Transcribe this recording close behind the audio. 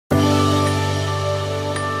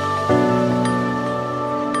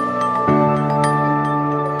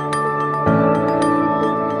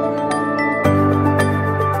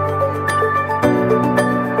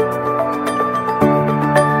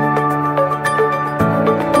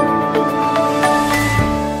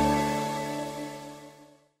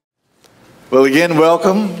Well, again,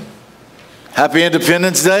 welcome. Happy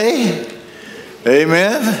Independence Day.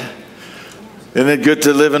 Amen. Isn't it good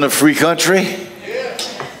to live in a free country?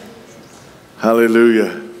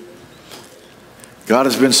 Hallelujah. God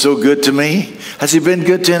has been so good to me. Has he been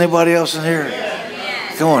good to anybody else in here?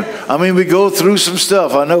 Come on. I mean, we go through some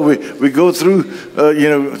stuff. I know we go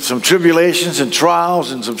through, some tribulations and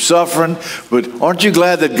trials and some suffering, but aren't you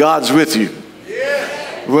glad that God's with you?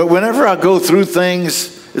 Whenever I go through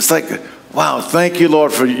things, it's like, wow, thank you,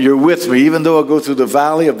 Lord, for you're with me. Even though I go through the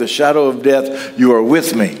valley of the shadow of death, you are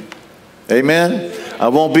with me. Amen? I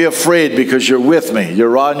won't be afraid because you're with me. Your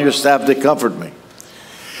rod and your staff, they comfort me.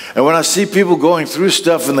 And when I see people going through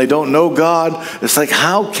stuff and they don't know God, it's like,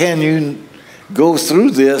 how can you go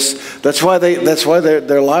through this? That's why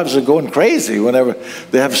their lives are going crazy. Whenever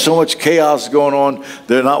they have so much chaos going on,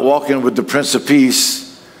 they're not walking with the Prince of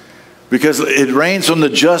Peace. Because it rains on the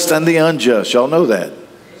just and the unjust. Y'all know that.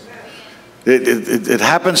 It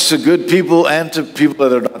happens to good people and to people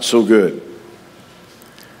that are not so good.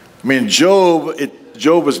 I mean, Job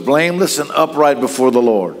was blameless and upright before the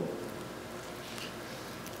Lord.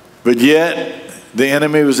 But yet, the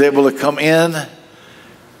enemy was able to come in.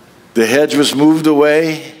 The hedge was moved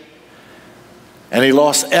away. And he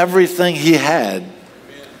lost everything he had.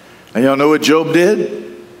 And y'all know what Job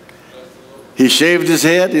did? He shaved his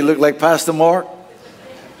head. He looked like Pastor Mark.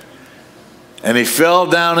 And he fell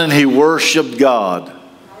down and he worshiped God.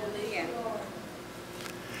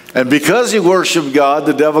 And because he worshiped God,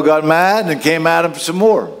 the devil got mad and came at him some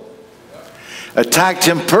more. Attacked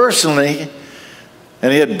him personally.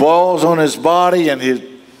 And he had balls on his body and he had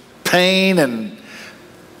pain. And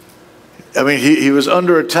I mean, he was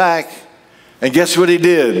under attack. And guess what he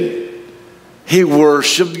did? He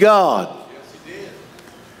worshiped God.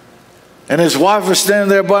 And his wife was standing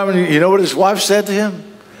there by him. You know what his wife said to him?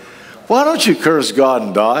 Why don't you curse God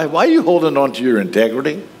and die? Why are you holding on to your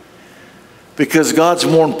integrity? Because God's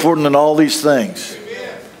more important than all these things.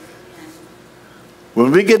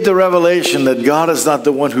 When we get the revelation that God is not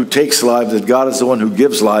the one who takes life, that God is the one who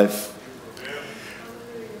gives life,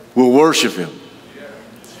 we'll worship him.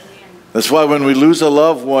 That's why when we lose a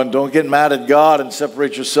loved one, don't get mad at God and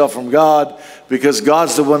separate yourself from God, because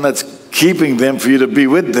God's the one that's keeping them for you to be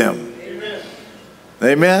with them.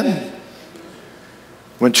 Amen?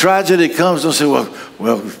 When tragedy comes, don't say,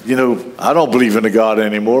 well, I don't believe in a God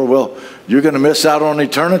anymore. Well, you're going to miss out on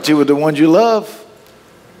eternity with the ones you love.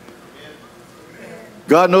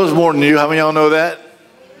 God knows more than you. How many of y'all know that?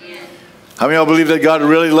 How many of y'all believe that God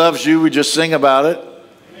really loves you? We just sing about it.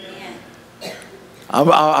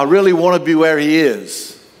 I really want to be where he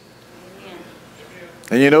is.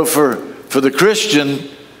 And for the Christian,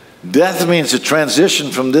 death means a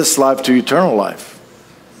transition from this life to eternal life.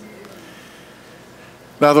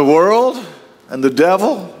 Now the world and the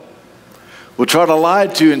devil will try to lie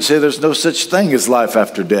to you and say there's no such thing as life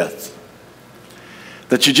after death.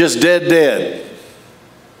 That you're just dead.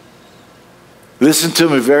 Listen to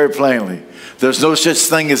me very plainly. There's no such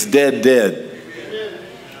thing as dead.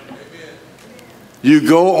 You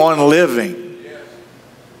go on living.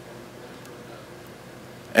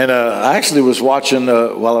 And I actually was watching,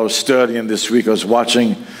 while I was studying this week, I was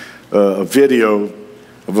watching a video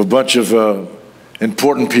of a bunch of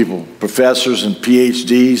important people, professors and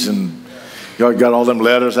PhDs, and got all them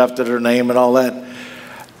letters after their name and all that.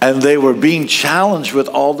 And they were being challenged with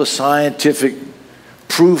all the scientific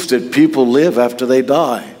proof that people live after they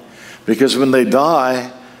die. Because when they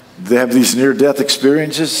die, they have these near-death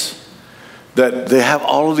experiences, that they have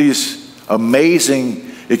all of these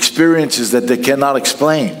amazing experiences that they cannot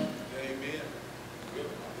explain.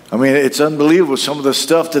 I mean, it's unbelievable some of the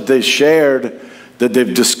stuff that they shared, that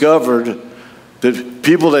they've discovered, that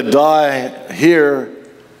people that die here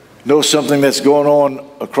know something that's going on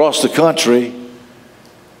across the country.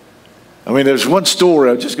 I mean, there's one story.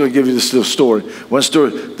 I'm just going to give you this little story. One story,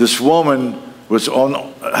 this woman was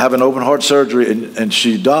having open heart surgery, and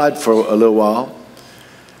she died for a little while.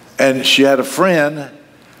 And she had a friend,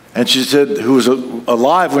 and she said, who was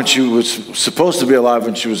alive when she was supposed to be alive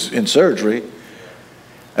when she was in surgery.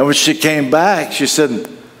 And when she came back, she said,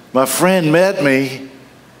 my friend met me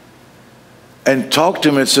and talked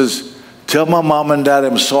to me and says, tell my mom and dad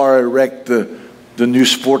I'm sorry I wrecked the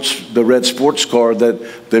red sports car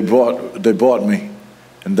that they bought me,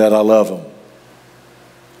 and that I love them.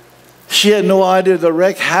 She had no idea the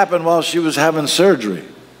wreck happened while she was having surgery.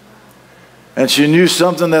 And she knew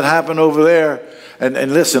something that happened over there.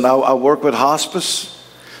 And listen, I work with hospice.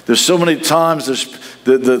 There's so many times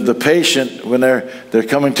the patient, when they're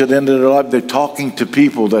coming to the end of their life, they're talking to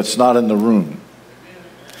people that's not in the room.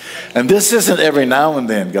 And this isn't every now and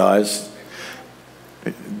then, guys.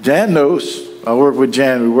 Jan knows. I work with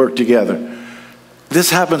Jan. We work together. This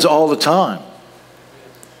happens all the time.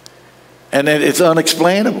 And it's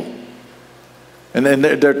unexplainable. And then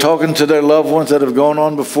they're talking to their loved ones that have gone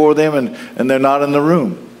on before them, and they're not in the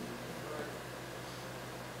room.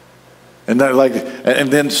 And they're like, and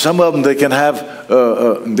then some of them, they can have,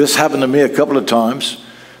 this happened to me a couple of times.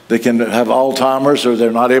 They can have Alzheimer's, or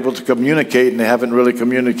they're not able to communicate, and they haven't really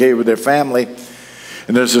communicated with their family.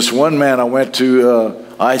 And there's this one man, I went to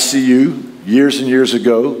ICU years and years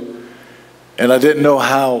ago, and I didn't know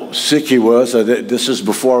how sick he was. This is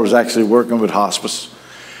before I was actually working with hospice.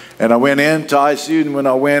 And I went into ICU, and when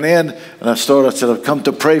I went in, and I said, I've come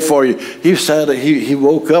to pray for you. He said, he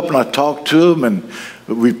woke up, and I talked to him, and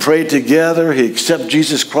we prayed together. He accepted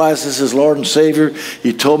Jesus Christ as his Lord and Savior.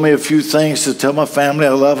 He told me a few things to tell my family I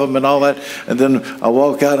love him and all that. And then I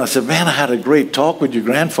walked out, and I said, man, I had a great talk with your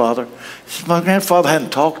grandfather. He said, my grandfather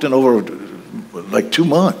hadn't talked in over like 2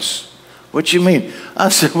 months. What you mean? I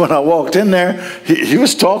said, when I walked in there, he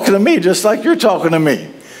was talking to me just like you're talking to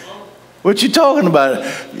me. What you talking about?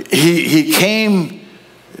 He came,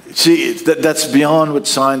 see, that's beyond what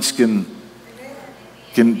science can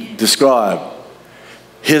describe.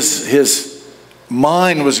 His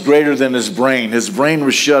mind was greater than his brain. His brain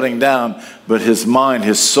was shutting down, but his mind,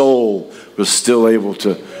 his soul was still able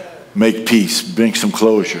to make peace, bring some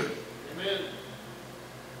closure.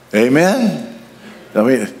 Amen? I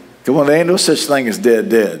mean, come on, there ain't no such thing as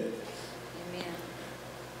dead. Amen.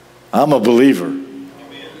 I'm a believer.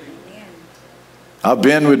 Amen. I've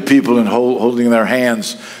been with people and holding their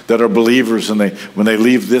hands that are believers, and when they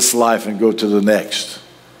leave this life and go to the next.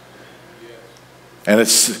 And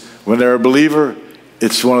it's when they're a believer,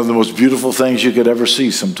 it's one of the most beautiful things you could ever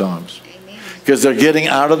see sometimes. Because they're getting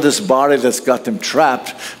out of this body that's got them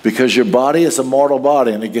trapped, because your body is a mortal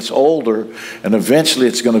body, and it gets older, and eventually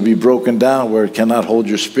it's going to be broken down where it cannot hold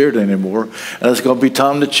your spirit anymore, and it's going to be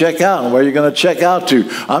time to check out. And where are you going to check out to?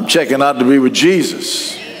 I'm checking out to be with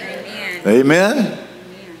Jesus. Amen. Amen?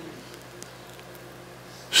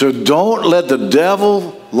 So don't let the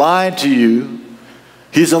devil lie to you.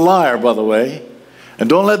 He's a liar, by the way. And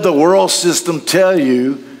don't let the world system tell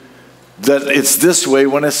you that it's this way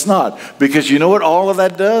when it's not. Because you know what all of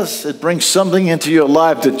that does? It brings something into your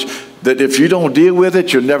life that if you don't deal with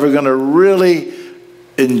it, you're never going to really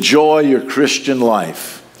enjoy your Christian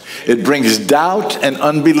life. It brings doubt and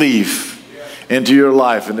unbelief into your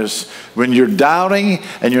life. And when you're doubting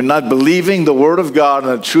and you're not believing the Word of God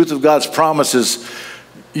and the truth of God's promises,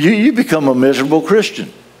 you become a miserable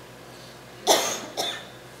Christian.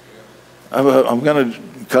 I'm going to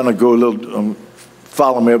kind of go a little,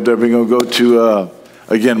 follow me up there. We're going to go to,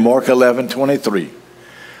 again, Mark 11:23.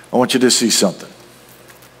 I want you to see something.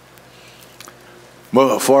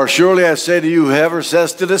 For surely I say to you, whoever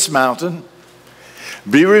says to this mountain,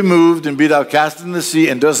 be removed and be thou cast in the sea,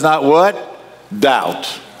 and does not what?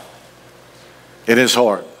 Doubt in his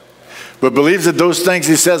heart, but believes that those things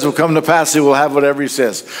he says will come to pass, he will have whatever he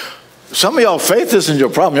says. Some of y'all, faith isn't your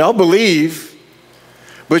problem. Y'all believe.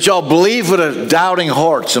 But y'all believe with a doubting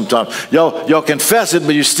heart sometimes. Y'all confess it,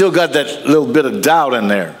 but you still got that little bit of doubt in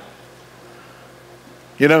there.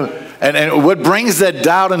 You know, and what brings that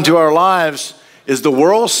doubt into our lives is the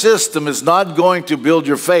world system is not going to build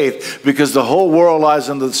your faith, because the whole world lies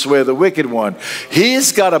under the sway of the wicked one.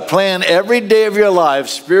 He's got a plan every day of your life,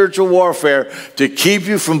 spiritual warfare, to keep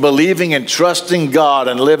you from believing and trusting God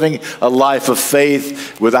and living a life of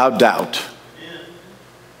faith without doubt.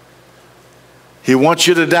 He wants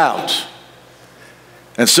you to doubt.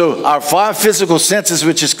 And so our 5 physical senses,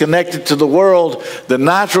 which is connected to the world, the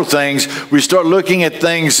natural things, we start looking at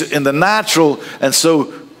things in the natural. And so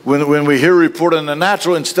when we hear a report in the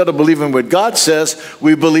natural, instead of believing what God says,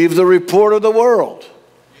 we believe the report of the world.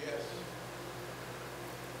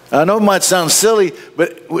 I know it might sound silly,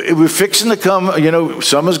 but we're fixing to come, you know,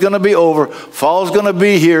 summer's going to be over, fall's going to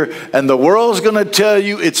be here, and the world's going to tell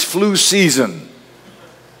you it's flu season.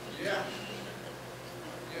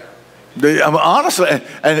 Honestly,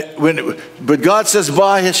 but God says,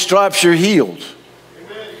 by his stripes you're healed.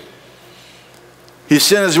 Amen. He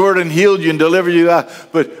sent his word and healed you and delivered you out.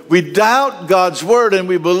 But we doubt God's word, and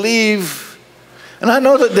we believe. And I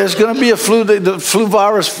know that there's going to be a flu, the flu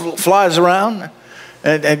virus flies around.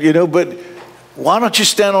 And you know, but why don't you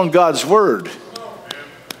stand on God's word?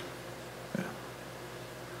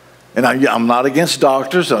 And I'm not against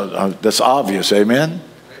doctors. That's obvious. Amen.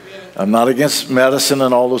 I'm not against medicine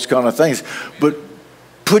and all those kind of things. But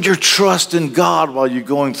put your trust in God while you're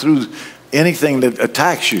going through anything that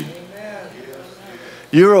attacks you.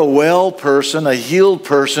 You're a well person, a healed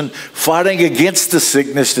person, fighting against the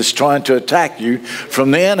sickness that's trying to attack you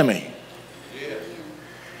from the enemy.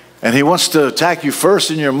 And he wants to attack you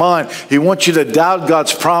first in your mind. He wants you to doubt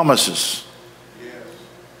God's promises.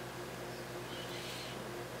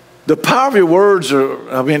 The power of your words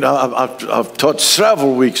are, I mean, I've taught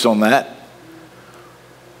several weeks on that.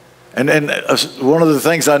 And one of the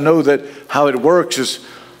things I know that how it works is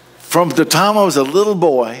from the time I was a little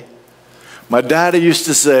boy, my daddy used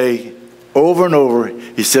to say over and over,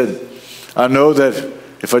 he said, I know that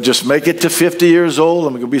if I just make it to 50 years old,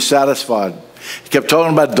 I'm going to be satisfied. He kept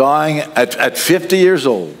talking about dying at 50 years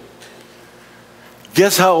old.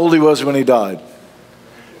 Guess how old he was when he died?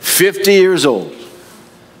 50 years old.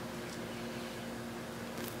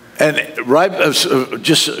 And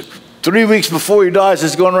just 3 weeks before he dies,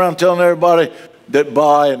 he's going around telling everybody that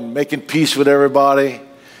bye and making peace with everybody.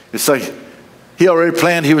 It's like he already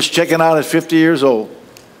planned. He was checking out at 50 years old.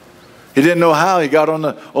 He didn't know how. He got on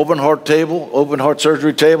the open heart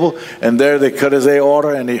surgery table, and there they cut his aorta,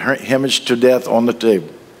 and he hemorrhaged to death on the table.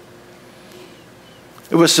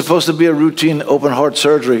 It was supposed to be a routine open heart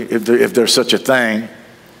surgery, if there's such a thing.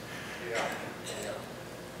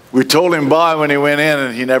 We told him bye when he went in,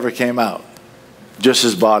 and he never came out. Just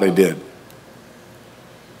his body did.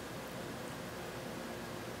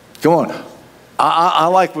 Come on. I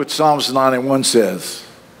like what Psalms 91 says.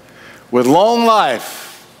 With long life,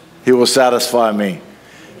 he will satisfy me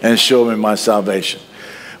and show me my salvation.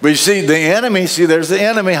 But you see, the enemy, there's the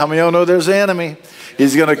enemy. How many of y'all know there's the enemy?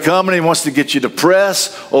 He's going to come and he wants to get you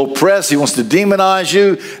depressed, oppressed. He wants to demonize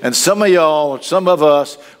you. And some of y'all, some of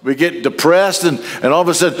us, we get depressed and all of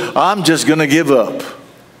a sudden, I'm just going to give up.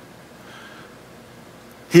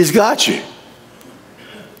 He's got you.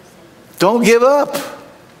 Don't give up.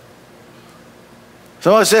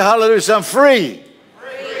 Somebody say, hallelujah, I'm free.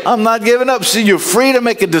 I'm not giving up. See, you're free to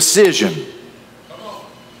make a decision.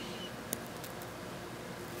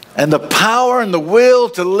 And the power and the will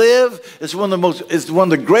to live is one of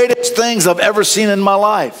the greatest things I've ever seen in my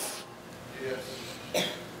life.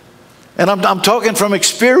 And I'm talking from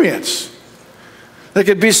experience. There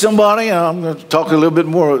could be somebody, and I'm going to talk a little bit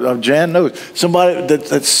more, Jan knows, somebody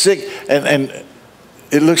that's sick, and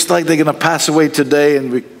it looks like they're going to pass away today,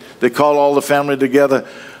 and they call all the family together.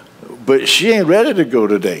 But she ain't ready to go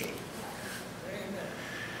today.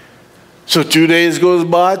 So 2 days goes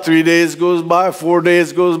by, 3 days goes by, 4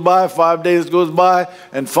 days goes by, 5 days goes by,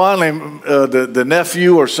 and finally the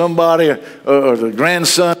nephew or somebody or the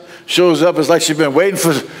grandson shows up. It's like she's been waiting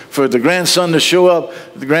for the grandson to show up.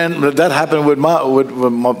 That happened with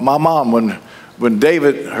my mom when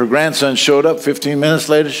David, her grandson, showed up. 15 minutes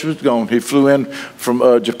later, she was gone. He flew in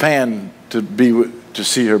from Japan to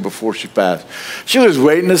see her before she passed. She was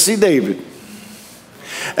waiting to see David.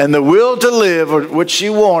 And the will to live, or what she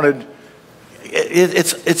wanted,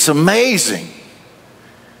 it's amazing.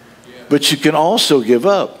 But you can also give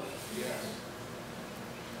up.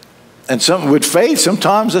 And with faith,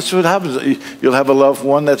 sometimes that's what happens. You'll have a loved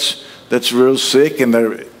one that's real sick and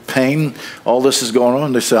they're pain. All this is going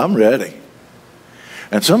on. They say, I'm ready.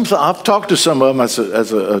 And I've talked to some of them as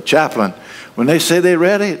a chaplain. When they say they're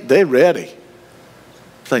ready, they're ready.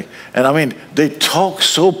 And I mean, they talk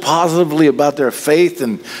so positively about their faith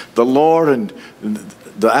and the Lord and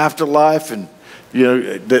the afterlife, and you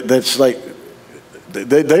know, that's like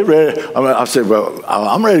they ready. I mean, I said, well,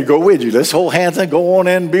 I'm ready to go with you. Let's hold hands and go on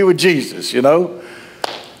in and be with Jesus. You know,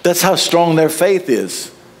 that's how strong their faith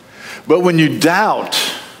is. But when you doubt,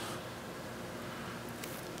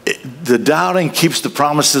 the doubting keeps the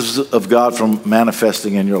promises of God from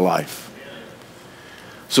manifesting in your life.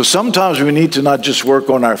 So sometimes we need to not just work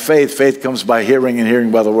on our faith. Faith comes by hearing, and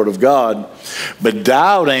hearing by the word of God. But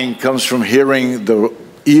doubting comes from hearing the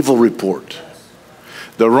evil report,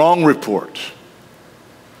 the wrong report,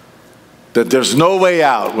 that there's no way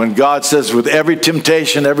out. When God says, with every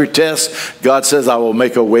temptation, every test, God says, I will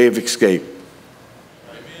make a way of escape.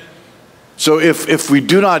 Amen. So if we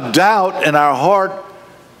do not doubt in our heart,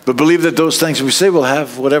 but believe that those things we say will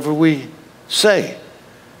have whatever we say.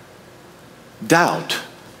 Doubt.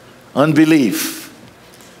 Unbelief.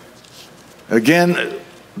 Again,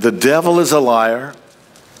 the devil is a liar.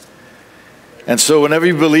 And so whenever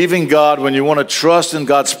you believe in God, when you want to trust in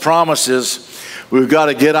God's promises, we've got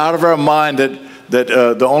to get out of our mind that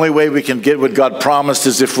the only way we can get what God promised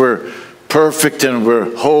is if we're perfect and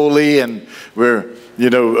we're holy and we're,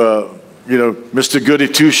 Mr. Goody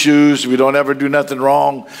Two Shoes. We don't ever do nothing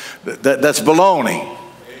wrong. That's baloney.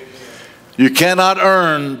 You cannot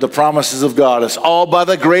earn the promises of God. It's all by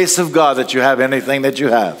the grace of God that you have anything that you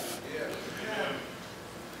have.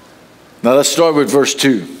 Now let's start with verse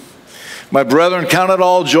 2. My brethren, count it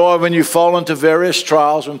all joy when you fall into various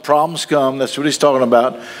trials, when problems come. That's what he's talking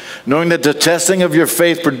about. Knowing that the testing of your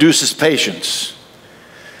faith produces patience.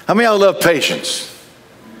 How many of y'all love patience?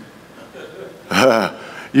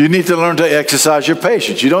 You need to learn to exercise your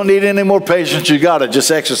patience. You don't need any more patience. You got it.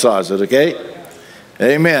 Just exercise it, okay?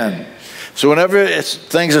 Amen. So whenever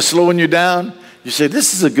things are slowing you down, you say,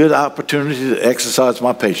 this is a good opportunity to exercise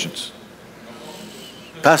my patience.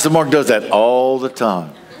 Pastor Mark does that all the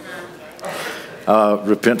time.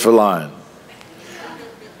 Repent for lying.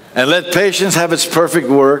 And let patience have its perfect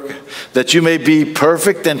work, that you may be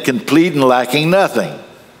perfect and complete and lacking nothing.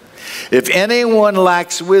 If anyone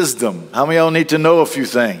lacks wisdom, how many of y'all need to know a few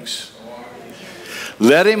things?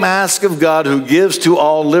 Let him ask of God, who gives to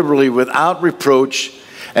all liberally without reproach,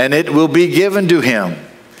 and it will be given to him.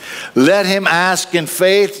 Let him ask in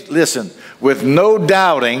faith, listen, with no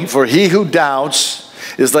doubting, for he who doubts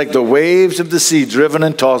is like the waves of the sea driven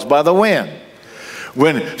and tossed by the wind.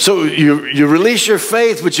 So you release your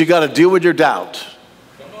faith, but you got to deal with your doubt.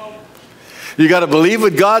 You got to believe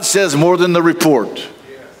what God says more than the report.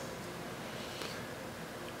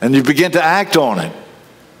 And you begin to act on it.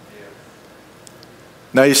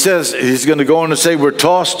 Now he says, he's going to go on to say, we're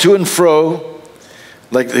tossed to and fro.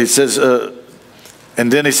 Like he says,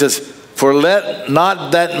 and then he says, for let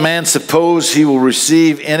not that man suppose he will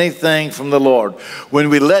receive anything from the Lord. When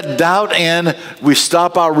we let doubt in, we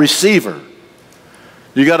stop our receiver.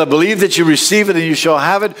 You got to believe that you receive it and you shall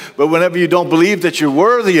have it. But whenever you don't believe that you're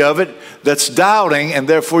worthy of it, that's doubting, and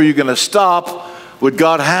therefore you're going to stop what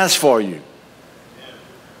God has for you.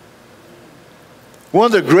 One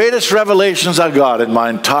of the greatest revelations I got in my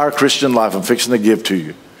entire Christian life, I'm fixing to give to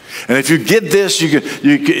you. And if you get this,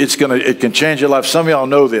 it can change your life. Some of y'all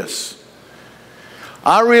know this.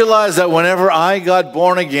 I realized that whenever I got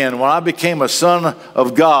born again, when I became a son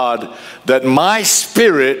of God, that my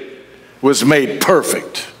spirit was made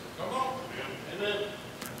perfect.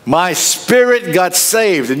 My spirit got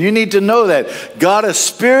saved, and you need to know that. God is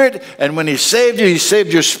spirit, and when he saved you, he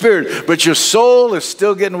saved your spirit. But your soul is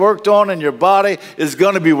still getting worked on, and your body is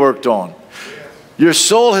going to be worked on. Your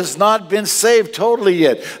soul has not been saved totally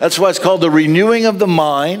yet. That's why it's called the renewing of the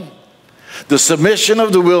mind, the submission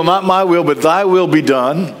of the will, not my will, but thy will be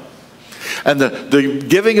done, and the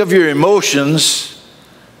giving of your emotions,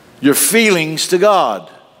 your feelings to God,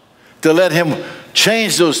 to let him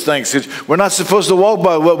change those things. We're not supposed to walk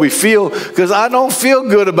by what we feel, because I don't feel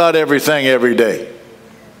good about everything every day.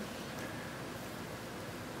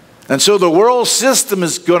 And so the world system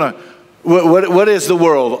is going to, what is the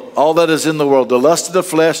world? All that is in the world. The lust of the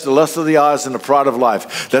flesh, the lust of the eyes, and the pride of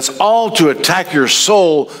life. That's all to attack your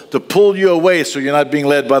soul, to pull you away so you're not being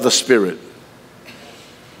led by the Spirit.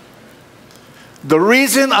 The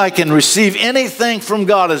reason I can receive anything from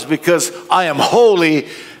God is because I am holy,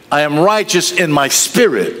 I am righteous in my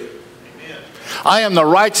spirit. Amen. I am the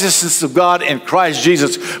righteousness of God in Christ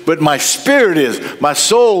Jesus, but my spirit is, my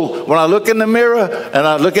soul, when I look in the mirror and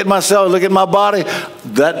I look at myself, look at my body,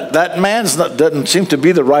 that man's doesn't seem to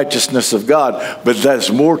be the righteousness of God, but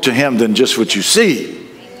there's more to him than just what you see.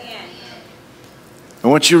 And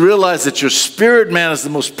once you realize that your spirit man is the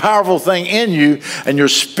most powerful thing in you, and your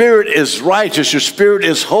spirit is righteous, your spirit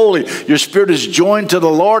is holy, your spirit is joined to the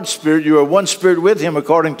Lord's Spirit, you are one spirit with him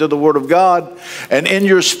according to the Word of God, and in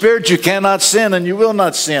your spirit you cannot sin and you will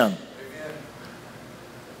not sin. Amen.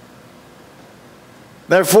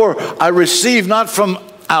 Therefore, I receive not from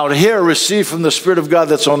out here, I receive from the Spirit of God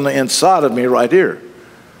that's on the inside of me right here.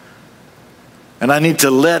 And I need to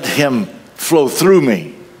let him flow through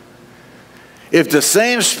me. If the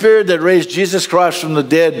same Spirit that raised Jesus Christ from the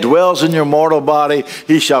dead dwells in your mortal body,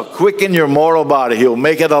 he shall quicken your mortal body. He'll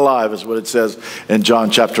make it alive, is what it says in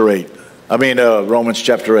Romans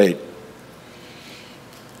chapter 8.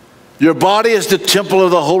 Your body is the temple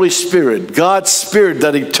of the Holy Spirit. God's Spirit,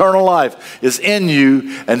 that eternal life, is in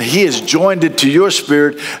you, and he has joined it to your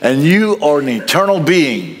spirit, and you are an eternal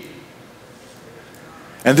being.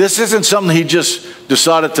 And this isn't something he just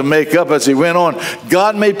decided to make up as he went on.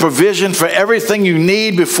 God made provision for everything you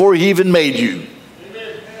need before he even made you.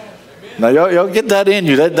 Now, y'all get that in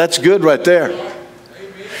you. That's good right there.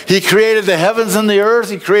 He created the heavens and the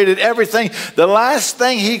earth. He created everything. The last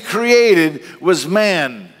thing he created was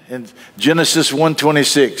man in Genesis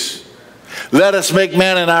 1:26. Let us make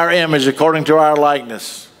man in our image according to our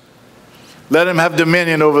likeness. Let him have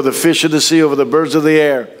dominion over the fish of the sea, over the birds of the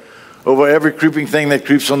air, over every creeping thing that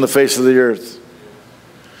creeps on the face of the earth.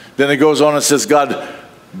 Then it goes on and says, God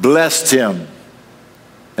blessed him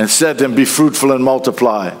and said to him, be fruitful and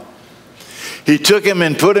multiply. He took him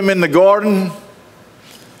and put him in the garden.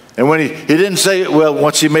 And when he didn't say, well,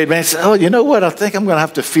 once he made man, he said, oh, you know what? I think I'm going to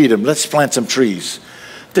have to feed him. Let's plant some trees.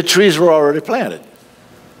 The trees were already planted.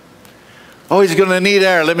 Oh, he's going to need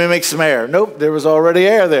air. Let me make some air. Nope, there was already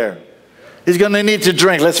air there. He's going to need to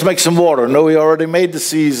drink. Let's make some water. No, he already made the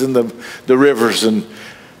seas and the rivers. And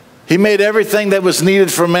he made everything that was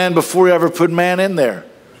needed for man before he ever put man in there.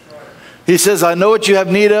 He says, I know what you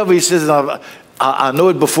have need of. He says, I know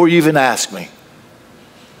it before you even ask me.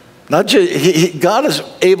 Not just, God is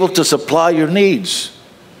able to supply your needs.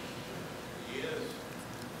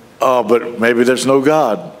 Oh, but maybe there's no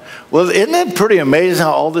God. Well, isn't that pretty amazing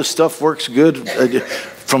how all this stuff works good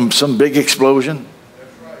from some big explosion?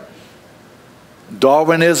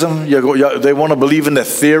 Darwinism, they want to believe in the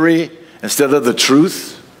theory instead of the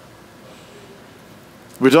truth.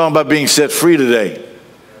 We're talking about being set free today.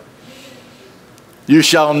 You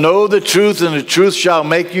shall know the truth, and the truth shall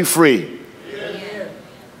make you free.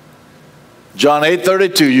 John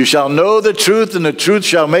 8:32, you shall know the truth, and the truth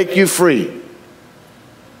shall make you free.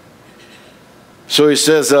 So he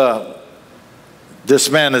says, this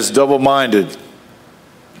man is double-minded,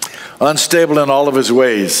 unstable in all of his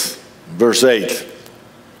ways. Verse 8.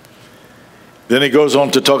 Then he goes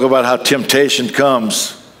on to talk about how temptation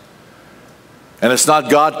comes. And it's not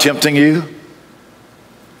God tempting you.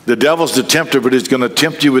 The devil's the tempter, but he's going to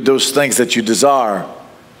tempt you with those things that you desire.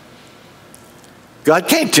 God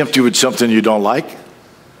can't tempt you with something you don't like.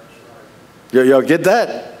 Y'all get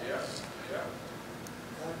that?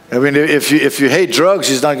 I mean, if you hate drugs,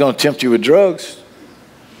 he's not going to tempt you with drugs.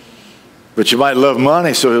 But you might love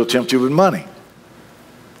money, so he'll tempt you with money.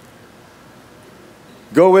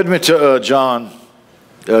 Go with me to John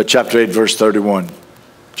chapter 8, verse 31.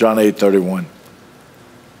 John 8:31.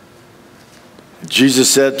 Jesus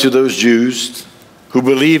said to those Jews who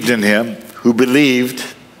believed in him,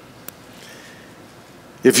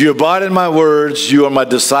 if you abide in my words, you are my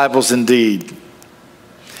disciples indeed.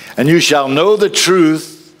 And you shall know the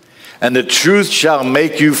truth, and the truth shall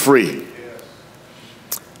make you free.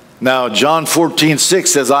 Now, John 14:6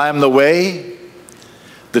 says, I am the way,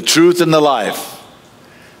 the truth, and the life.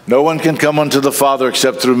 No one can come unto the Father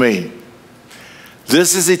except through me.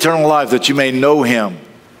 This is eternal life, that you may know him,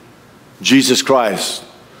 Jesus Christ.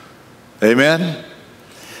 Amen?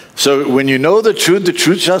 So when you know the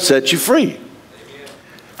truth shall set you free.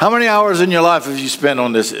 How many hours in your life have you spent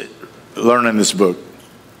on this, learning this book?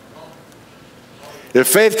 If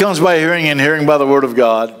faith comes by hearing and hearing by the word of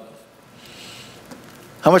God,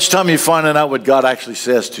 how much time are you finding out what God actually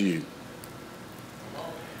says to you?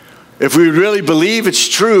 If we really believe it's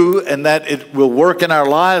true and that it will work in our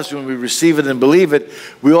lives when we receive it and believe it,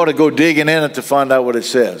 we ought to go digging in it to find out what it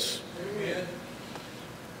says. Amen.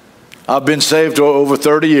 I've been saved over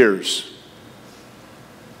 30 years.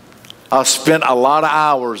 I've spent a lot of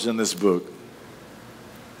hours in this book.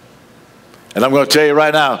 And I'm going to tell you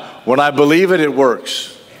right now, when I believe it, it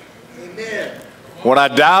works. Amen. When I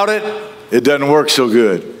doubt it, it doesn't work so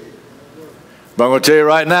good. But I'm going to tell you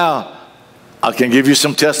right now, I can give you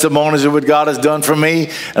some testimonies of what God has done for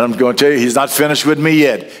me, and I'm going to tell you, he's not finished with me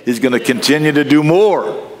yet. He's going to continue to do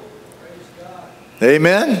more.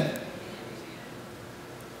 Amen?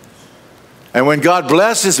 And when God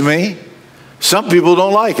blesses me, some people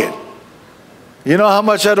don't like it. You know how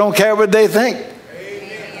much I don't care what they think?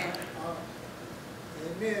 Amen.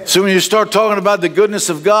 So when you start talking about the goodness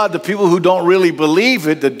of God, the people who don't really believe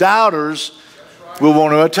it, the doubters, will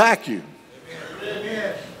want to attack you.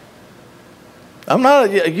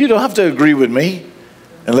 You don't have to agree with me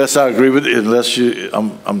unless I agree with,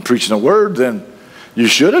 I'm preaching a word, then you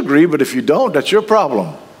should agree, but if you don't, that's your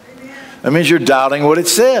problem. Amen. That means you're doubting what it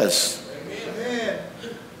says. Amen.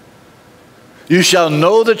 You shall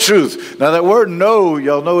know the truth. Now that word know,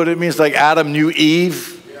 y'all know what it means, like Adam knew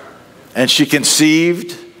Eve and she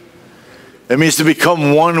conceived. It means to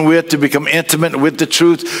become one with, to become intimate with the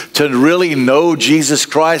truth, to really know Jesus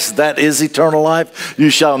Christ. That is eternal life. You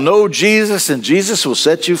shall know Jesus, and Jesus will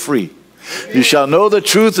set you free. Amen. You shall know the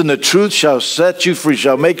truth, and the truth shall set you free,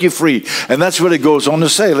 shall make you free. And that's what it goes on to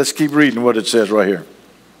say. Let's keep reading what it says right here.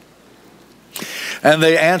 And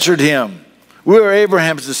they answered him, we are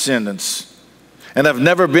Abraham's descendants, and have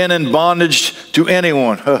never been in bondage to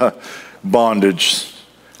anyone. Bondage.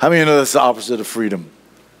 How many of you know that's the opposite of freedom?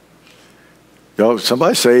 Y'all,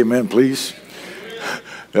 somebody say amen, please.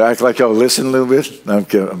 Act like y'all listen a little bit. No,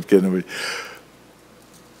 I'm kidding.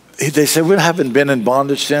 They said, we haven't been in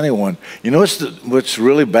bondage to anyone. You know what's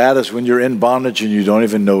really bad is when you're in bondage and you don't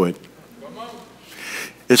even know it.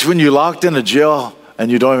 It's when you're locked in a jail and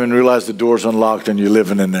you don't even realize the door's unlocked and you're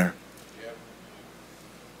living in there.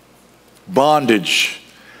 Bondage.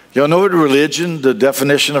 Y'all know what religion, the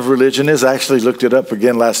definition of religion is? I actually looked it up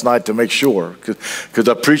again last night to make sure. Because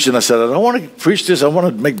I preached and I said, I don't want to preach this. I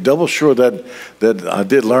want to make double sure that I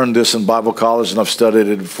did learn this in Bible college and I've studied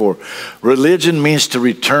it before. Religion means to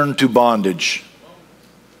return to bondage.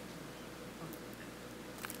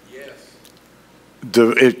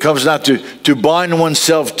 it comes down to bind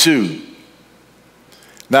oneself to.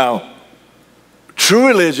 Now, true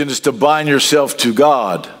religion is to bind yourself to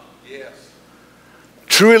God. Yes.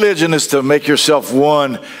 True religion is to make yourself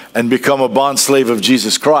one and become a bondslave of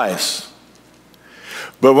Jesus Christ.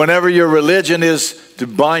 But whenever your religion is to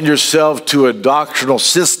bind yourself to a doctrinal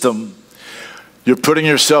system, you're putting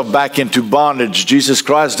yourself back into bondage. Jesus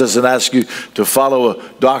Christ doesn't ask you to follow a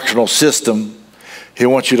doctrinal system. He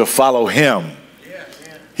wants you to follow Him.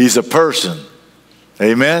 He's a person.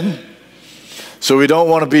 Amen? So we don't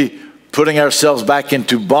want to be putting ourselves back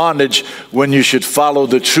into bondage when you should follow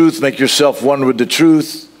the truth, make yourself one with the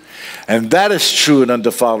truth. And that is true and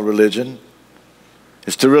undefiled religion.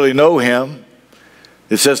 It's to really know Him.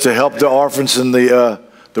 It says to help the orphans and the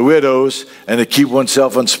widows and to keep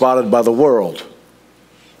oneself unspotted by the world.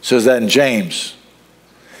 It says that in James.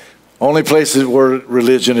 Only places where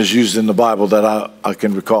religion is used in the Bible that I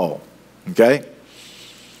can recall. Okay?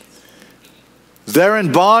 They're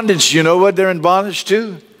in bondage. You know what they're in bondage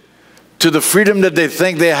to? To the freedom that they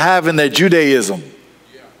think they have in their Judaism.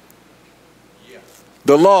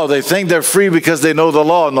 The law. They think they're free because they know the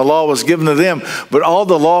law, and the law was given to them. But all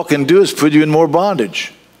the law can do is put you in more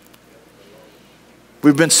bondage.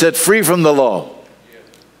 We've been set free from the law.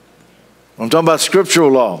 I'm talking about scriptural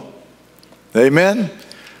law. Amen?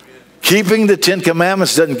 Keeping the 10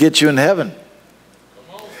 Commandments doesn't get you in heaven.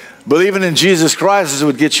 Believing in Jesus Christ is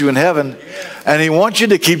what gets you in heaven. And He wants you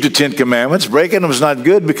to keep the 10 Commandments. Breaking them is not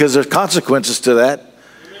good because there's consequences to that.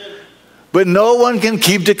 But no one can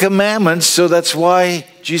keep the commandments, so that's why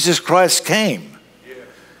Jesus Christ came.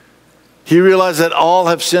 He realized that all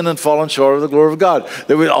have sinned and fallen short of the glory of God.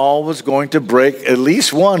 That we all was going to break at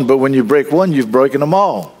least one, but when you break one, you've broken them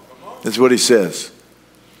all. That's what He says.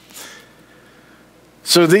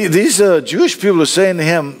 So these Jewish people are saying to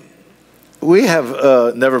Him, we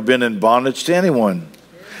have never been in bondage to anyone.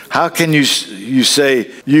 How can you say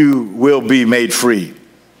you will be made free?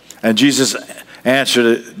 And Jesus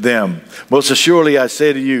answered them, most assuredly I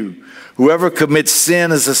say to you, whoever commits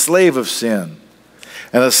sin is a slave of sin.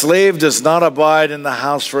 And a slave does not abide in the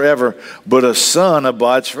house forever, but a son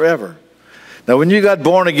abides forever. Now when you got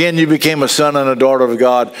born again, you became a son and a daughter of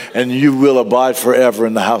God, and you will abide forever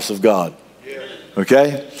in the house of God.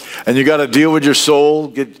 Okay? And you got to deal with your soul,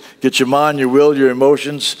 get your mind, your will, your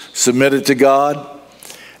emotions, submit it to God,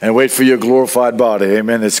 and wait for your glorified body.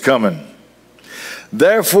 Amen. It's coming.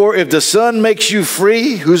 Therefore, if the Son makes you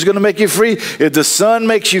free, who's going to make you free? If the Son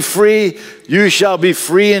makes you free, you shall be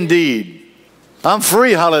free indeed. I'm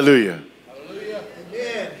free, hallelujah. Hallelujah.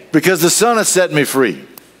 Amen. Because the Son has set me free.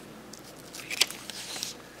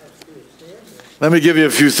 Let me give you a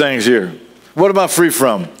few things here. What am I free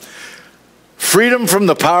from? Freedom from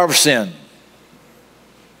the power of sin.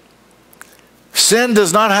 Sin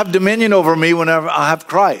does not have dominion over me whenever I have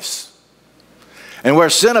Christ. And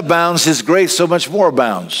where sin abounds, His grace so much more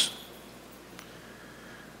abounds.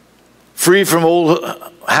 Free from old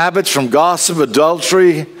habits, from gossip,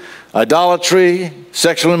 adultery, idolatry,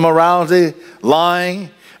 sexual immorality,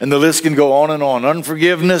 lying, and the list can go on and on.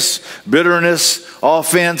 Unforgiveness, bitterness,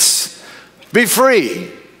 offense. Be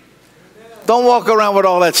free. Don't walk around with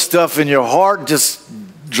all that stuff in your heart just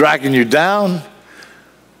dragging you down.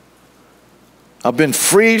 I've been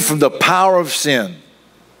freed from the power of sin.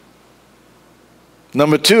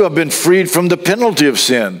 Number two, I've been freed from the penalty of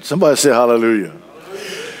sin. Somebody say hallelujah.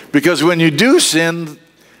 Hallelujah. Because when you do sin,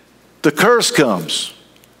 the curse comes.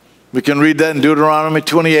 We can read that in Deuteronomy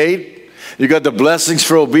 28. You got the blessings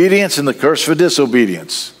for obedience and the curse for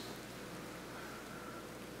disobedience.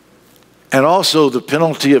 And also the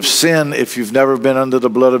penalty of sin, if you've never been under the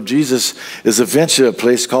blood of Jesus, is eventually a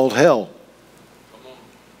place called hell.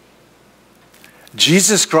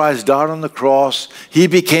 Jesus Christ died on the cross. He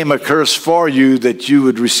became a curse for you that you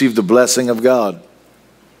would receive the blessing of God.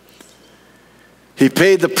 He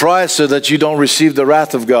paid the price so that you don't receive the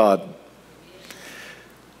wrath of God.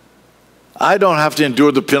 I don't have to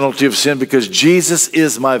endure the penalty of sin because Jesus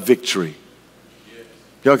is my victory.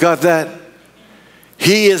 Y'all got that?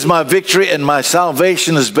 He is my victory, and my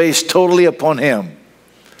salvation is based totally upon Him.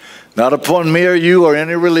 Not upon me or you or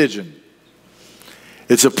any religion.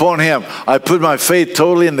 It's upon Him. I put my faith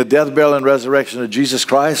totally in the death, burial, and resurrection of Jesus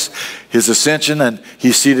Christ, His ascension, and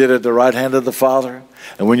He's seated at the right hand of the Father.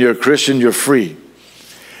 And when you're a Christian, you're free.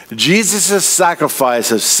 Jesus' sacrifice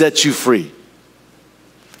has set you free.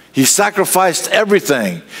 He sacrificed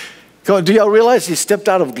everything. Come on, do y'all realize He stepped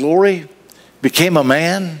out of glory, became a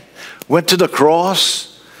man, went to the cross?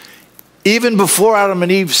 Even before Adam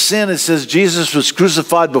and Eve sinned, it says Jesus was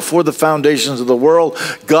crucified before the foundations of the world.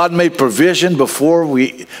 God made provision before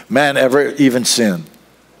man ever even sinned.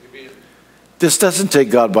 This doesn't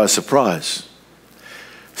take God by surprise.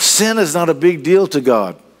 Sin is not a big deal to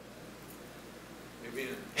God.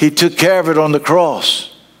 He took care of it on the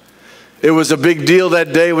cross. It was a big deal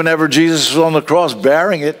that day whenever Jesus was on the cross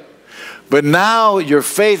bearing it. But now your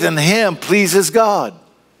faith in Him pleases God.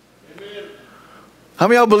 Amen. How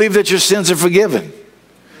many of y'all believe that your sins are forgiven?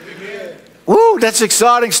 Amen. Woo, that's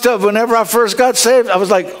exciting stuff. Whenever I first got saved, I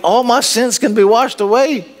was like, all my sins can be washed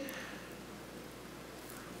away.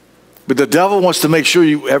 But the devil wants to make sure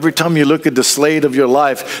you, every time you look at the slate of your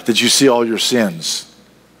life, that you see all your sins.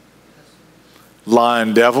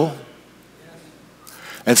 Lying devil.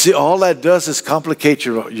 And see, all that does is complicate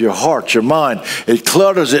your heart, your mind. It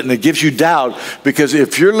clutters it and it gives you doubt. Because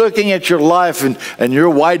if you're looking at your life and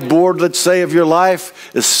your whiteboard, let's say, of your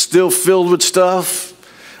life is still filled with stuff,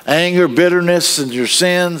 anger, bitterness, and your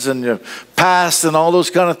sins and your past and all those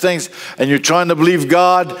kind of things, and you're trying to believe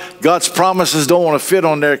God, God's promises don't want to fit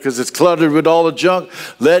on there because it's cluttered with all the junk.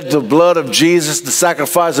 Let the blood of Jesus, the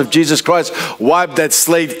sacrifice of Jesus Christ, wipe that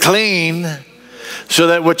slate clean, so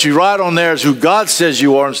that what you write on there is who God says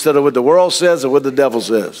you are instead of what the world says or what the devil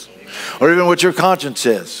says. Or even what your conscience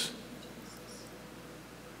says.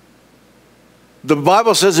 The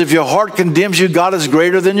Bible says if your heart condemns you, God is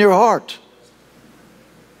greater than your heart.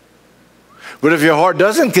 But if your heart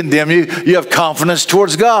doesn't condemn you, you have confidence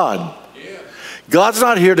towards God. God's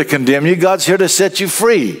not here to condemn you. God's here to set you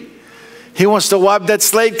free. He wants to wipe that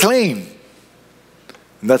slate clean.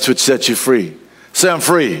 And that's what sets you free. Say, I'm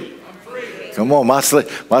free. Come on, my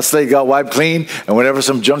slate got wiped clean, and whenever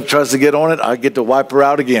some junk tries to get on it, I get to wipe her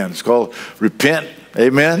out again. It's called repent.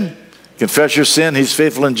 Amen. Confess your sin. He's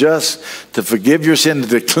faithful and just to forgive your sin,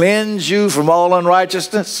 to cleanse you from all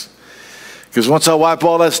unrighteousness. Because once I wipe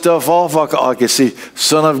all that stuff off, I can see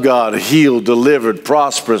Son of God, healed, delivered,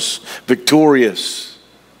 prosperous, victorious.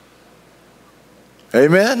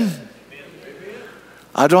 Amen.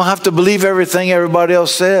 I don't have to believe everything everybody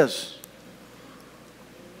else says.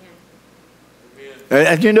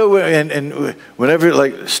 And you know, and whenever,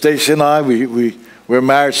 like Stacy and I, we're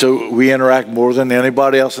married, so we interact more than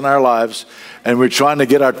anybody else in our lives, and we're trying to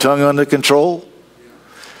get our tongue under control.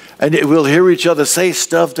 And we'll hear each other say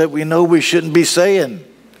stuff that we know we shouldn't be saying.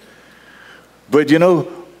 But you know,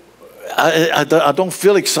 I don't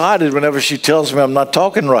feel excited whenever she tells me I'm not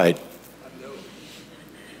talking right.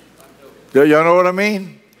 Y'all know what I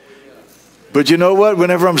mean? But you know what?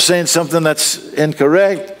 Whenever I'm saying something that's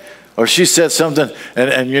incorrect, or she said something,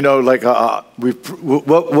 and you know, like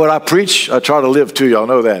what I preach, I try to live too. Y'all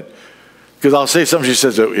know that. Because I'll say something, she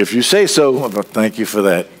says, if you say so, thank you for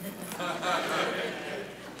that.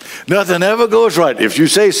 Nothing ever goes right. If you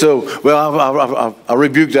say so, well, I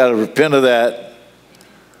rebuke that, I repent of that.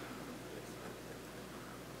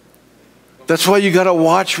 That's why you got to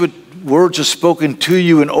watch what words are spoken to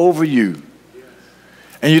you and over you.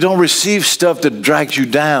 And you don't receive stuff that drags you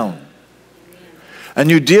down. And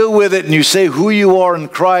you deal with it and you say who you are in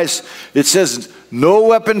Christ. It says, no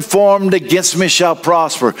weapon formed against me shall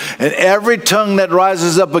prosper. And every tongue that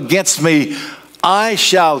rises up against me, I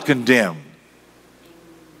shall condemn.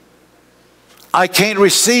 I can't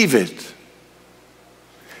receive it.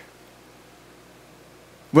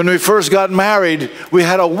 When we first got married, we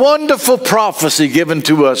had a wonderful prophecy given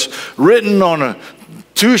to us, written on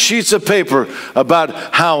 2 sheets of paper about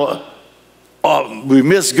how we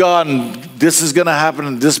miss God and this is going to happen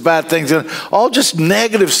and this bad thing's going to, all just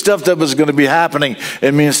negative stuff that was going to be happening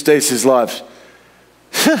in me and Stacy's lives.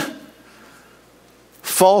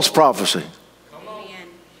 False prophecy.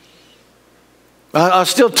 I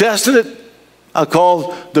still tested it. I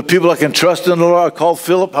called the people I can trust in the Lord. I called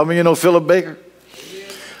Philip. How many of you know Philip Baker?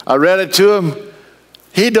 I read it to him.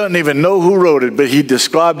 He doesn't even know who wrote it, but he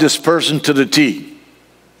described this person to the T.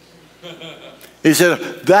 He said,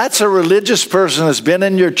 that's a religious person that's been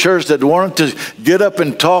in your church that wanted to get up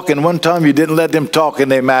and talk, and one time you didn't let them talk and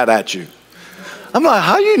they mad at you. I'm like,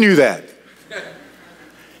 how you knew that?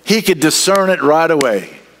 He could discern it right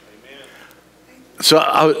away. So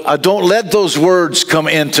I don't let those words come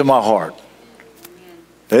into my heart.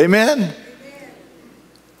 Amen?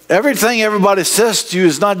 Everything everybody says to you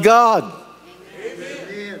is not God.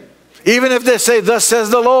 Amen. Even if they say, thus says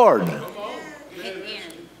the Lord.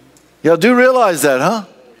 Y'all do realize that, huh?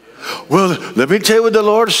 Well, let me tell you what the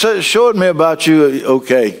Lord showed me about you.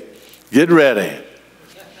 Okay, get ready.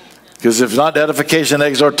 Because if not edification,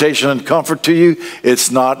 exhortation, and comfort to you, it's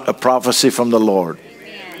not a prophecy from the Lord.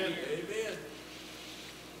 Amen.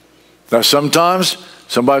 Now, sometimes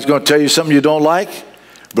somebody's going to tell you something you don't like,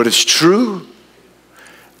 but it's true.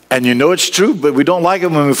 And you know it's true, but we don't like it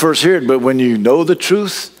when we first hear it. But when you know the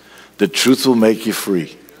truth will make you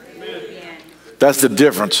free. Amen. That's the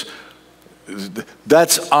difference.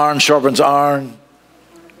 That's iron sharpens iron.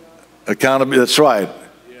 Accountability, that's right.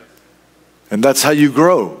 And that's how you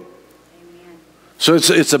grow. So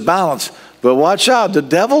it's a balance. But watch out, the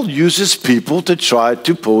devil uses people to try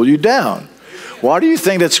to pull you down. Why do you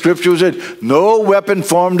think that scripture said, no weapon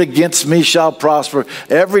formed against me shall prosper.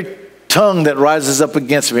 Every tongue that rises up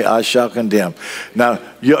against me, I shall condemn. Now,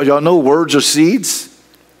 y'all know words are seeds?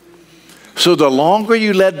 So the longer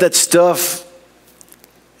you let that stuff,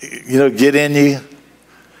 get in you,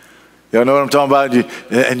 y'all know what I'm talking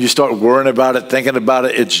about? And you start worrying about it, thinking about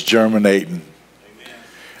it, it's germinating.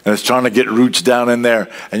 And it's trying to get roots down in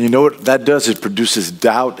there. And you know what that does? It produces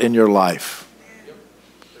doubt in your life.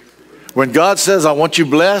 When God says, I want you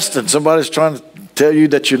blessed, and somebody's trying to tell you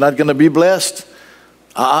that you're not going to be blessed,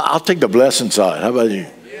 I'll take the blessing side. How about you?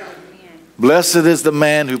 Yeah. Blessed is the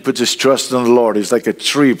man who puts his trust in the Lord. He's like a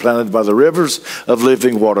tree planted by the rivers of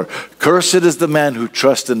living water. Cursed is the man who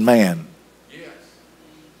trusts in man. Yes.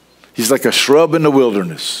 He's like a shrub in the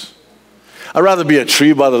wilderness. I'd rather be a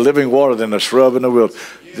tree by the living water than a shrub in the wilderness.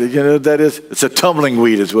 You know what that is? It's a tumbling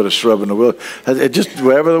weed is what a shrub in the wilderness. It just,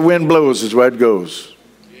 wherever the wind blows is where it goes.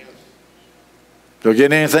 Don't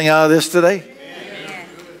get anything out of this today? Amen.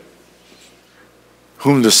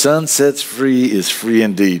 Whom the Son sets free is free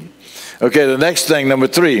indeed. Okay, the next thing, number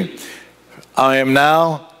 3. I am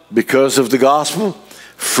now, because of the gospel,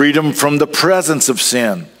 freedom from the presence of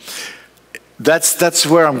sin. That's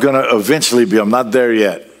where I'm going to eventually be. I'm not there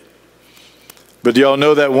yet. But do y'all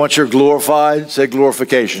know that once you're glorified, say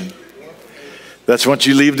glorification. That's once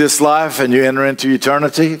you leave this life and you enter into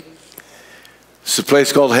eternity. It's a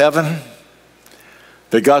place called heaven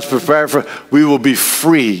that God's prepared for. We will be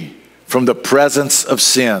free from the presence of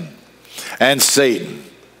sin and Satan.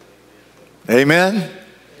 Amen?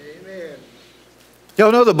 Amen.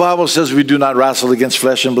 Y'all know the Bible says we do not wrestle against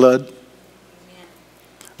flesh and blood,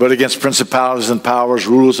 but against principalities and powers,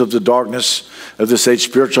 rulers of the darkness of this age,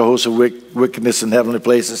 spiritual hosts of wickedness in heavenly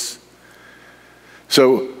places.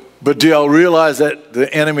 So, but do y'all realize that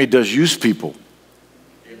the enemy does use people?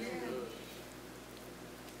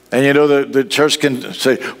 And you know, the church can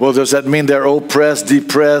say, well, does that mean they're oppressed,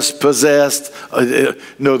 depressed, possessed?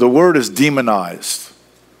 No, the word is demonized.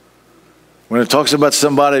 When it talks about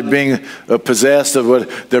somebody being possessed, of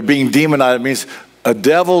what they're being demonized, it means a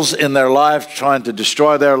devil's in their life trying to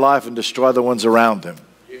destroy their life and destroy the ones around them.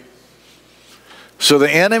 So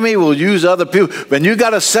the enemy will use other people. But you got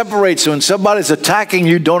to separate. So when somebody's attacking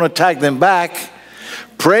you, don't attack them back.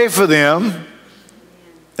 Pray for them.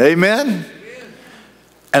 Amen.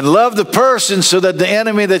 And love the person so that the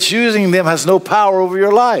enemy that's using them has no power over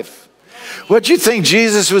your life. What do you think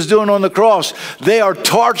Jesus was doing on the cross? They are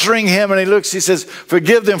torturing him, and he says,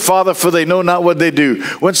 forgive them, Father, for they know not what they do.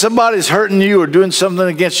 When somebody's hurting you or doing something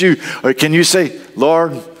against you, or can you say,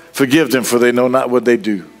 Lord, forgive them, for they know not what they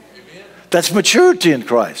do? Amen. That's maturity in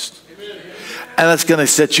Christ. Amen. And that's going to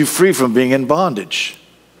set you free from being in bondage.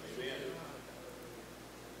 Amen.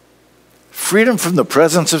 Freedom from the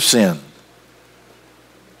presence of sin.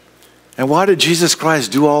 And why did Jesus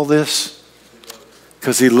Christ do all this?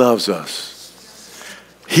 Because he loves us.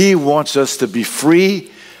 He wants us to be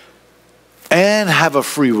free and have a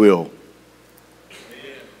free will.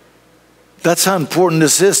 That's how important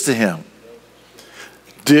this is to him.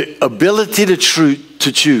 The ability to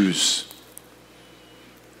choose.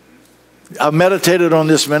 I've meditated on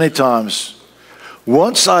this many times.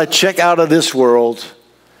 Once I check out of this world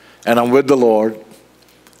and I'm with the Lord,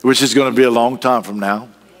 which is going to be a long time from now.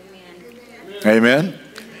 Amen.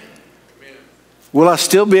 Will I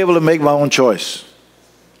still be able to make my own choice?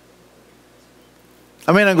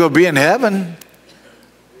 I mean, I'm going to be in heaven.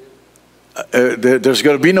 There's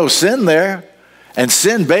going to be no sin there. And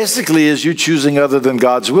sin basically is you choosing other than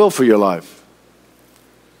God's will for your life.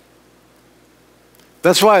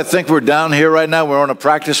 That's why I think we're down here right now. We're on a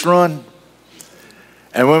practice run.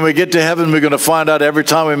 And when we get to heaven, we're going to find out every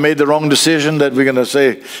time we made the wrong decision that we're going to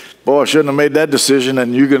say, boy, I shouldn't have made that decision.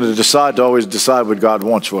 And you're going to decide to always decide what God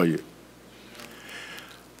wants for you.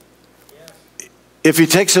 If he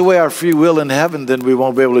takes away our free will in heaven, then we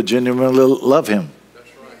won't be able to genuinely love him. That's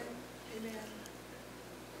right.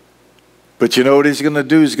 But you know what he's going to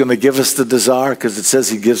do? He's going to give us the desire, because it says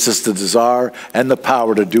he gives us the desire and the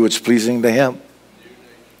power to do what's pleasing to him.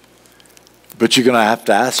 But you're going to have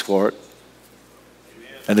to ask for it.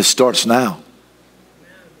 And it starts now.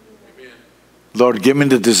 Amen. Lord, give me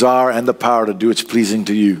the desire and the power to do what's pleasing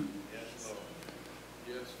to you.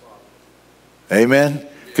 Yes, amen.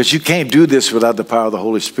 Because you can't do this without the power of the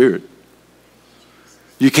Holy Spirit.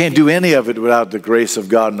 You can't do any of it without the grace of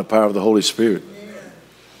God and the power of the Holy Spirit.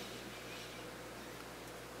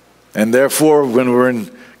 And therefore, when we're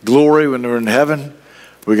in glory when we're in heaven,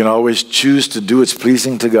 we can always choose to do what's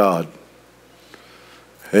pleasing to God.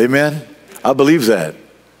 Amen? I believe that.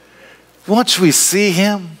 Once we see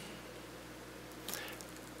him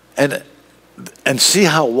and see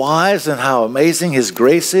how wise and how amazing his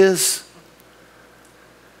grace is,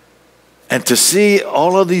 and to see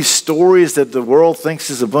all of these stories that the world thinks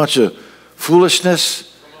is a bunch of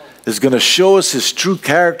foolishness, is going to show us his true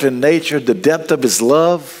character and nature, the depth of his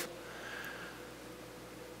love.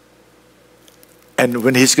 And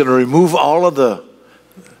when he's going to remove all of the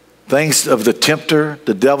things of the tempter,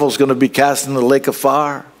 the devil's going to be cast in the lake of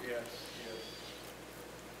fire.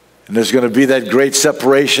 And there's going to be that great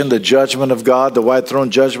separation, the judgment of God, the white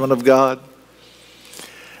throne judgment of God.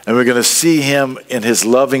 And we're going to see him in his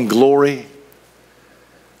loving glory.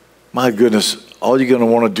 My goodness, all you're going to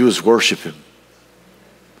want to do is worship him.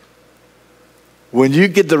 When you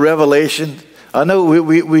get the revelation, I know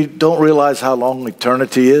we don't realize how long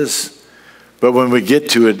eternity is, but when we get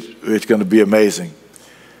to it, it's going to be amazing.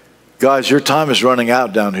 Guys, your time is running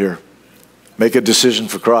out down here. Make a decision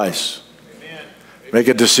for Christ. Amen. Make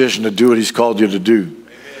a decision to do what he's called you to do. Amen.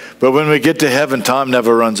 But when we get to heaven, time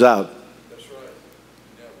never runs out. That's right.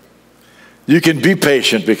 Never. You can be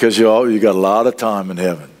patient because you got a lot of time in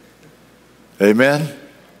heaven. Amen.